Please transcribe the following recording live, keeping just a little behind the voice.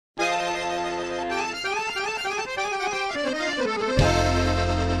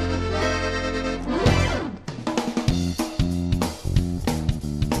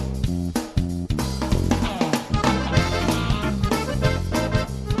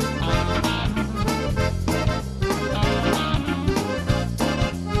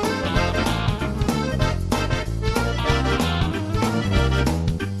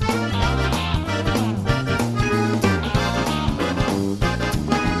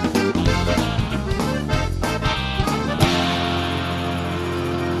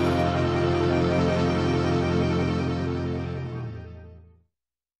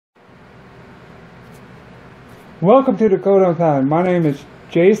Welcome to Dakota Time. My name is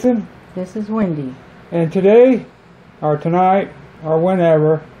Jason. This is Wendy. And today, or tonight, or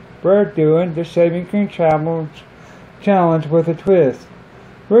whenever, we're doing the Shaving Cream Challenge with a twist.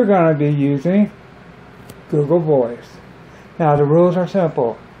 We're going to be using Google Voice. Now, the rules are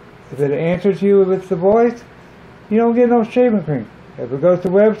simple. If it answers you with the voice, you don't get no shaving cream. If it goes to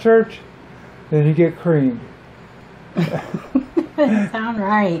web search, then you get cream. Sound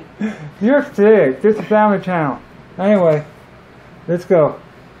right. You're sick. This is Family Channel. Anyway, let's go.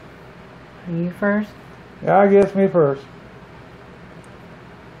 Are you first? Yeah, I guess me first.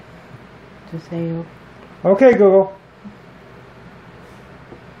 Just say. Okay, Google.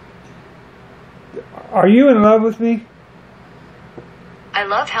 Are you in love with me? I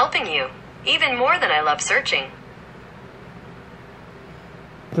love helping you, even more than I love searching.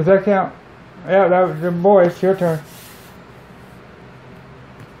 Does that count? Yeah, that was your voice. Your turn.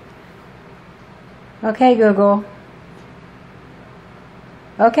 Okay, Google.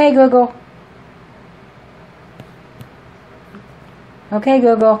 Okay, Google. Okay,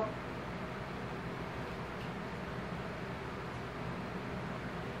 Google.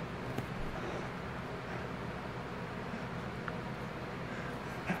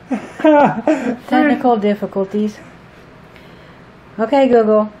 Technical difficulties. Okay,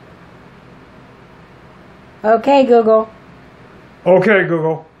 Google. Okay, Google. Okay,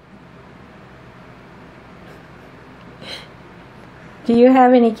 Google. Do you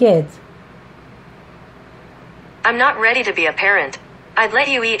have any kids? I'm not ready to be a parent. I'd let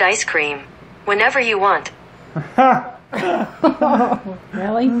you eat ice cream whenever you want.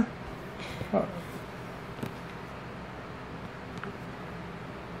 Really?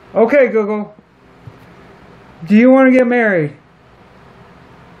 Okay, Google. Do you want to get married?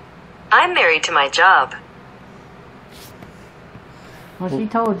 I'm married to my job. Well, she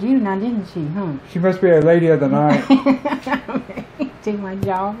told you now, didn't she, huh? She must be a lady of the night. Do my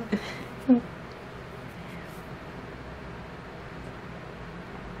job.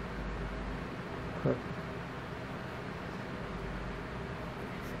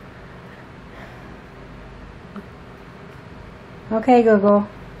 Okay, Google.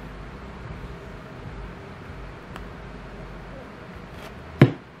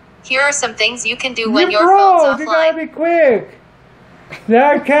 Here are some things you can do when You're your phone's froze. You gotta offline. be quick.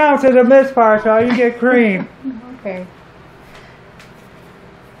 That counts as a misfire, so you get cream. Okay.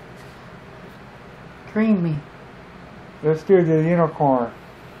 Cream me. Let's do the unicorn.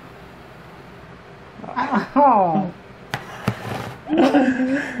 Oh.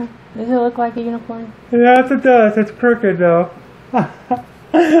 Does it look like a unicorn? Yes, it does. It's crooked, though.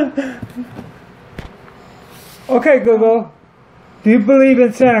 Okay, Google. Do you believe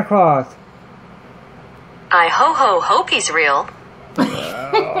in Santa Claus? I hope he's real. I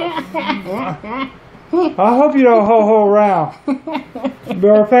hope you don't ho-ho around.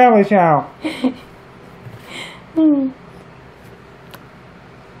 We're a family channel. Well,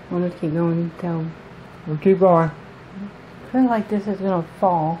 let's keep going. Tell. We'll keep going. I feel like this is gonna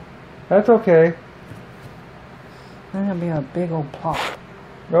fall. That's okay. There's gonna be a big old plop.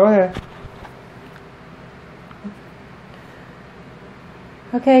 Go ahead.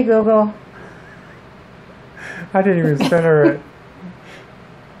 Okay, Google. I didn't even center it.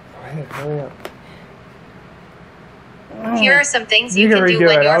 Go ahead, hurry up. Here are some things you You can can do redo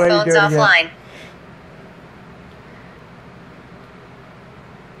when it. I'll your let you phone's do it again. offline.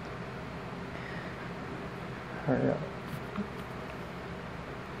 Hurry up.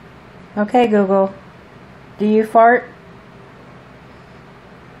 Okay, Google. Do you fart?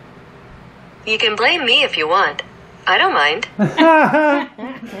 You can blame me if you want. I don't mind.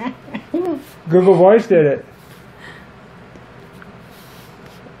 Google Voice did it.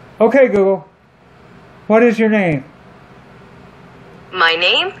 Okay, Google. What is your name? My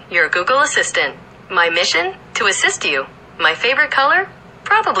name, your Google Assistant. My mission, to assist you. My favorite color?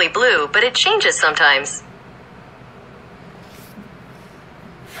 Probably blue, but it changes sometimes.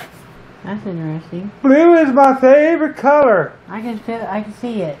 That's interesting. Blue is my favorite color. I can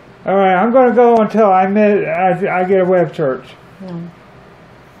see it. All right, I'm going to go until I get a web search. Yeah.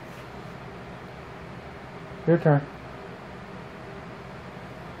 Your turn.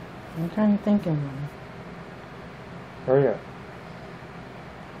 I'm trying to think of one. Hurry up.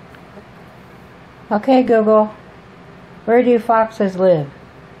 Okay, Google. Where do foxes live?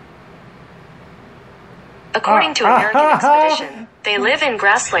 According to American Expedition, they live in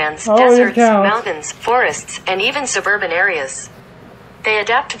grasslands, Oh, it deserts, counts. mountains, forests, and even suburban areas. They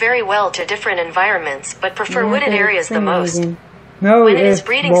adapt very well to different environments, but prefer wooded areas the most. No, When it is it's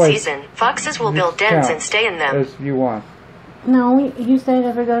breeding voice. season, foxes will build dens and stay in them. As you want. No, you said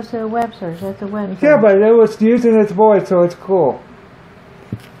if it goes to a web search, that's a web search. Yeah, but it was using its voice, so it's cool.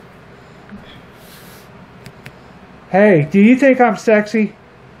 Hey, do you think I'm sexy?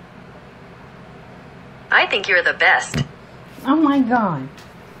 I think you're the best. Oh my God.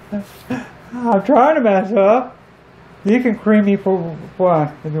 I'm trying to mess up. You can cream me for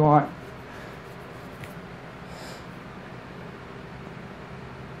one if you want.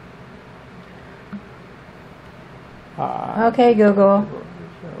 Okay, Google.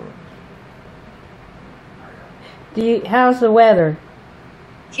 How's the weather?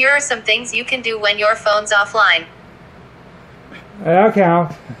 Here are some things you can do when your phone's offline. That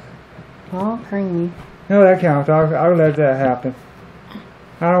counts. Oh, creamy. No, that counts. I'll let that happen.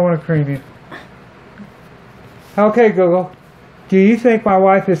 I don't want to cream you. Okay, Google. Do you think my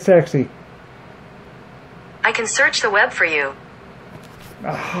wife is sexy? I can search the web for you.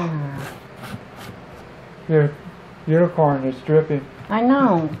 Your unicorn is dripping. I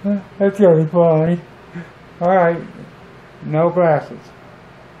know. That's really funny. Alright. No glasses.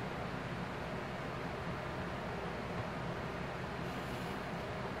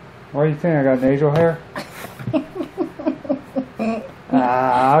 What do you think? I got nasal hair?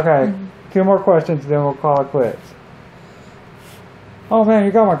 Okay. 2 more questions, then we'll call it quits. Oh man,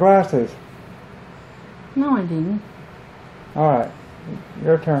 you got my glasses. No, I didn't. Alright.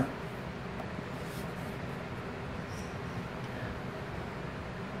 Your turn.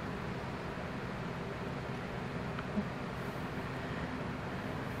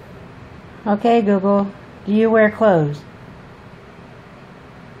 Okay, Google. Do you wear clothes?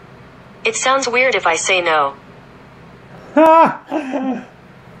 It sounds weird if I say no.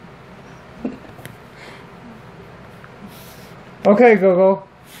 Okay, Google.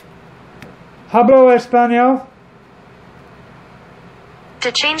 Hablo español?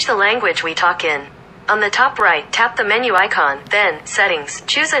 To change the language we talk in, on the top right, tap the menu icon, then Settings,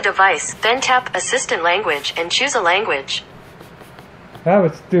 choose a device, then tap Assistant Language and choose a language. That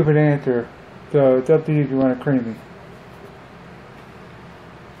was a stupid answer, so it's up to you if you want to cream me.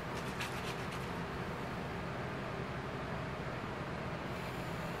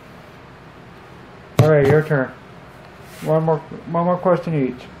 Alright, your turn. One more question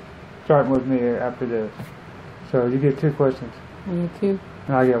each. Starting with me after this. So you get 2 questions. I need 2.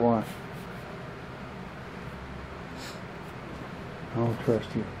 And I get 1. I don't trust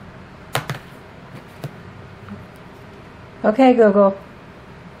you. Okay, Google.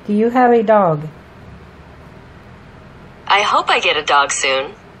 Do you have a dog? I hope I get a dog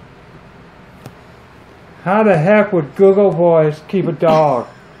soon. How the heck would Google Voice keep a dog?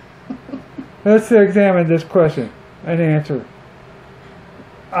 Let's examine this question and answer.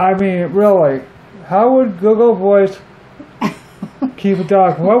 I mean, really, how would Google Voice keep a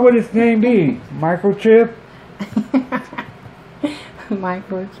dog? What would its name be? Microchip?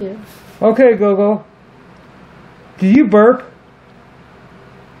 Microchip. Okay, Google. Do you burp?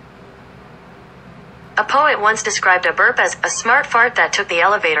 A poet once described a burp as a smart fart that took the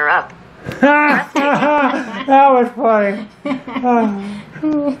elevator up. That was funny.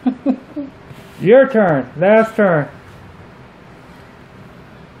 Your turn. Last turn.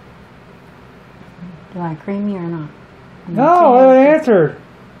 Do I cream you or not? No, I answered.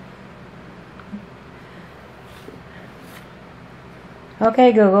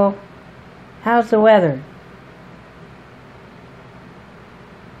 Okay, Google. How's the weather?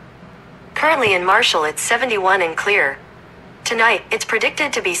 Currently in Marshall it's 71 and clear. Tonight, it's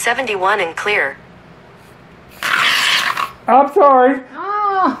predicted to be 71 and clear. I'm sorry.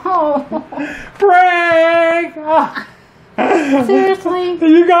 Oh! Prank! Seriously?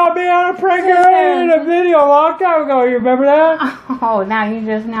 You got me on a prank earlier in a video a long time ago. You remember that? Oh, now you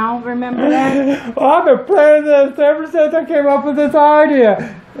just now remember that? Well, I've been playing this ever since I came up with this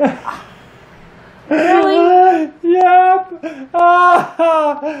idea. Really? Yep.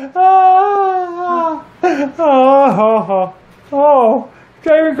 Oh,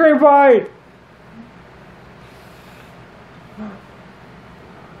 shaving cream fight.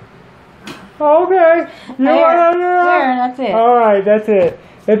 Okay. There, that's it. Alright, that's it.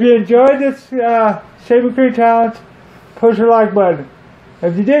 If you enjoyed this shaving cream challenge, push the like button.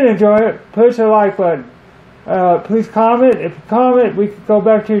 If you did enjoy it, push the like button. Please comment. If you comment, we can go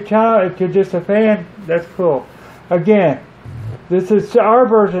back to your channel. If you're just a fan, that's cool. Again, this is our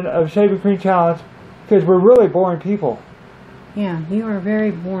version of shaving cream challenge because we're really boring people. Yeah, you are very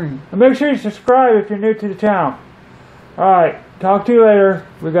boring. And make sure you subscribe if you're new to the channel. Alright, talk to you later.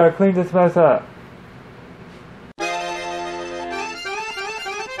 We gotta clean this mess up.